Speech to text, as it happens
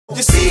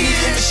You see me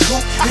in the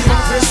coupe, in the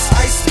wrist,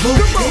 ice blue.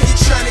 And you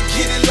tryna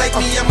get it like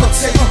me, I'ma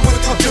tell you what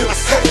to do.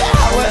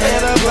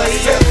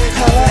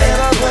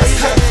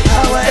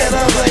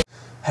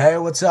 Hey,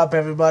 what's up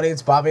everybody?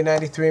 It's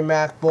Bobby93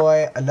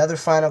 MacBoy. Another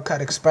Final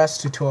Cut Express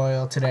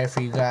tutorial today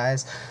for you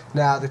guys.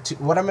 Now,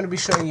 what I'm going to be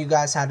showing you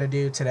guys how to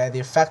do today, the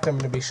effect I'm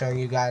going to be showing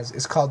you guys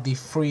is called the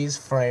freeze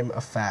frame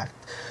effect.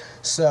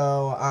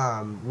 So,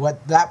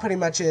 what that pretty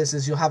much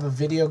is you'll have a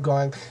video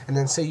going, and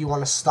then say you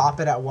want to stop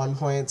it at one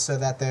point so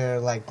that they're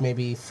like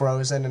maybe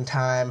frozen in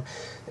time,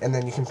 and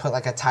then you can put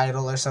like a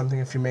title or something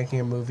if you're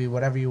making a movie,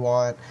 whatever you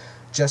want,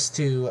 just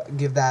to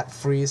give that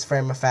freeze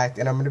frame effect.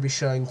 And I'm going to be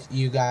showing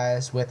you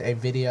guys with a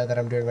video that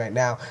I'm doing right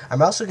now.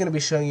 I'm also going to be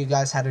showing you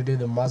guys how to do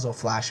the muzzle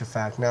flash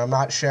effect. Now, I'm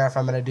not sure if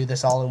I'm going to do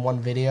this all in one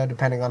video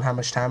depending on how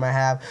much time I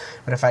have,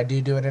 but if I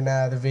do it in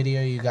another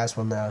video, you guys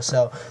will know.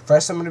 So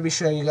first I'm going to be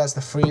showing you guys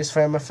the freeze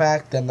frame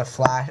effect, then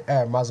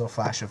the muzzle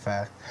flash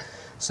effect.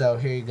 So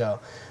here you go.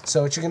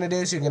 So what you're going to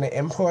do is you're going to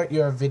import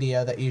your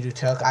video that you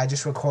took. I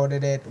just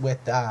recorded it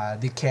with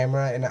the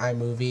camera in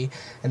iMovie,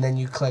 and then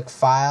you click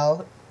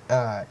File,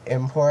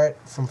 import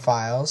from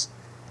files,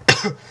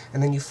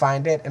 and then you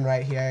find it, and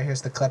right here,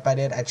 here's the clip I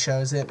did. I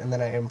chose it and then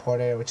I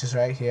imported it, which is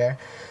right here.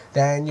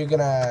 Then you're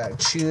gonna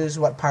choose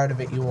what part of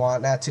it you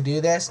want. Now to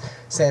do this,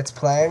 say it's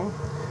playing,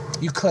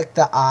 you click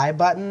the I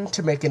button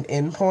to make an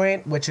in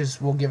point, which is,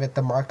 we'll give it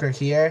the marker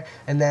here,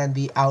 and then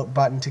the out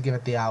button to give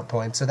it the out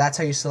point. So that's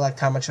how you select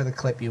how much of the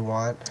clip you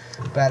want.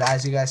 But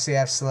as you guys see,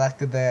 I've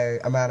selected the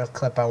amount of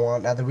clip I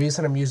want. Now the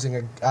reason I'm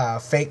using a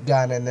fake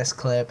gun in this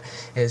clip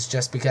is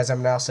just because I'm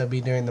gonna also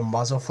be doing the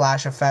muzzle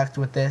flash effect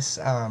with this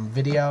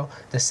video,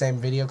 the same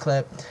video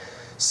clip.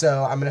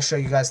 So I'm going to show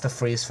you guys the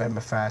freeze frame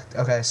effect.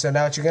 Okay, so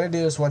now what you're going to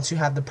do is once you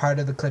have the part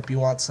of the clip you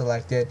want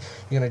selected,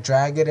 you're going to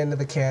drag it into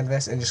the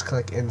canvas and just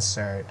click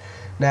insert.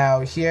 Now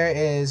here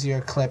is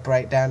your clip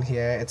right down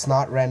here. It's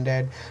not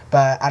rendered,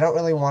 but I don't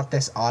really want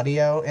this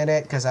audio in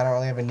it because I don't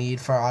really have a need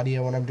for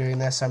audio when I'm doing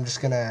this. So I'm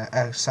just going to,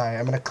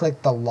 I'm going to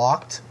click the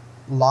lock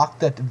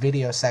the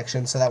video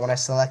section so that when I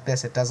select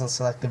this, it doesn't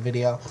select the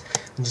video,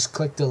 and just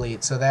click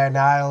delete. So there,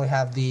 now I only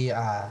have the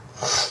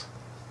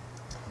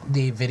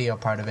video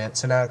part of it.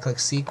 So now I click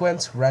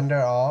sequence, render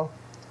all.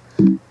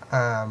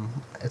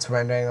 It's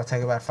rendering. It'll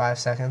take about 5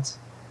 seconds.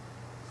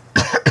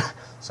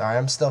 Sorry,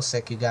 I'm still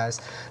sick, you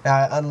guys. Now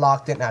I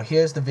unlocked it. Now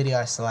here's the video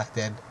I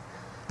selected,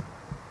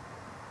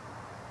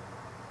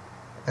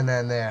 and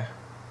then there.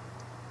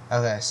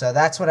 Okay, so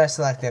that's what I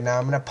selected. Now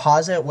I'm gonna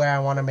pause it where I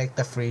want to make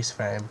the freeze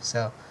frame.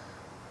 So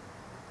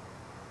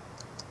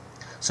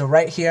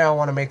right here I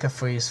want to make a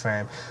freeze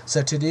frame.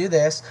 So to do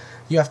this,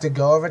 you have to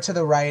go over to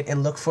the right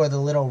and look for the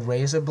little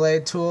razor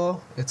blade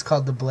tool. It's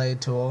called the blade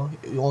tool,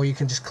 or you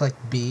can just click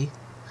B.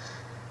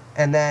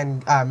 And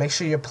then make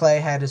sure your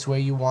playhead is where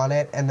you want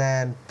it, and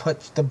then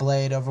put the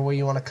blade over where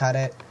you want to cut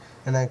it,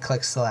 and then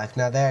click select.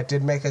 Now there, it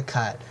did make a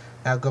cut.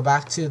 Now go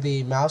back to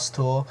the mouse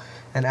tool,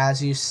 and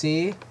as you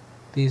see,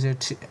 these are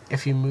two,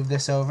 if you move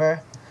this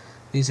over,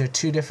 these are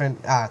two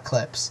different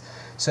clips.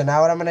 So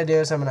now what I'm going to do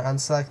is I'm going to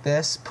unselect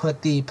this,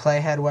 put the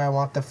playhead where I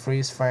want the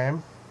freeze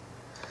frame,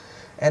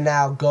 and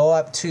now go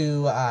up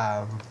to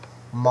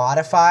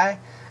modify,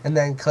 and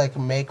then click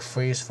make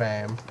freeze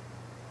frame.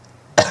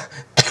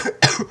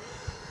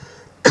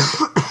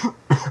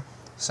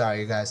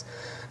 Sorry you guys.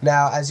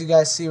 Now as you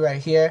guys see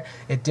right here,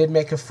 it did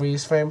make a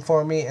freeze frame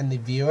for me in the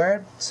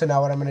viewer. So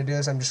now what I'm going to do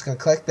is I'm just going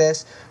to click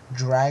this,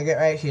 drag it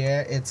right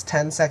here. It's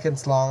 10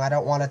 seconds long. I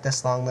don't want it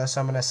this long though, so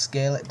I'm going to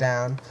scale it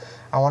down.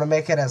 I want to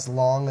make it as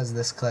long as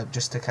this clip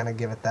just to kind of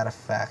give it that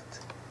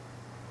effect.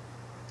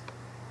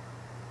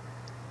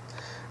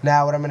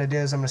 Now what I'm going to do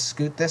is I'm going to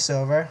scoot this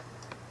over,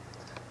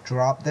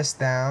 drop this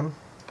down,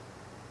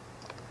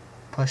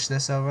 push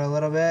this over a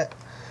little bit,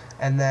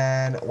 and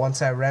then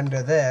once I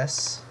render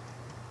this,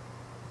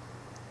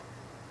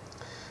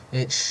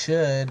 it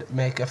should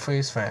make a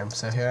freeze frame.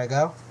 So here I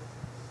go.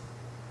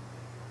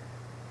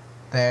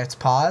 There, it's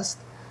paused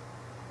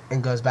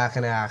and goes back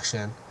into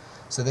action.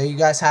 So there you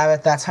guys have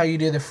it. That's how you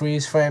do the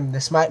freeze frame.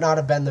 This might not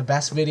have been the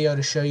best video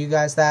to show you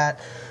guys that,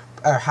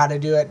 or how to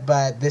do it,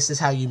 but this is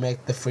how you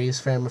make the freeze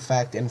frame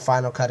effect in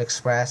Final Cut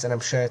Express, and I'm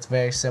sure it's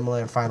very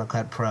similar in Final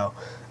Cut Pro.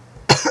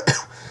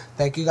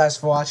 Thank you guys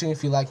for watching.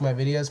 If you like my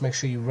videos, make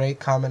sure you rate,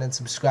 comment, and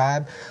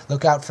subscribe.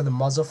 Look out for the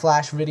muzzle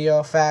flash video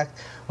effect,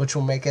 which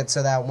will make it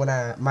so that when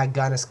my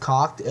gun is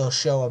cocked, it'll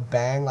show a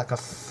bang, like a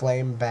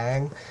flame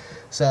bang.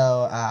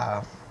 So,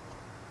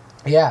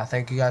 yeah,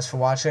 thank you guys for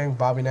watching.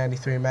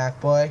 Bobby93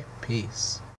 MacBoy. Peace.